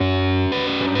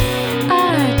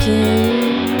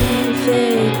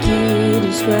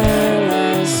as well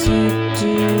as you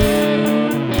do.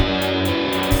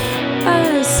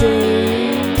 I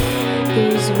say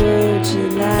those words you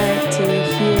like to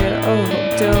hear, oh,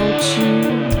 don't you?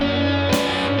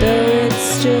 Though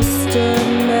it's just a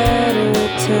matter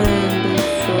of time.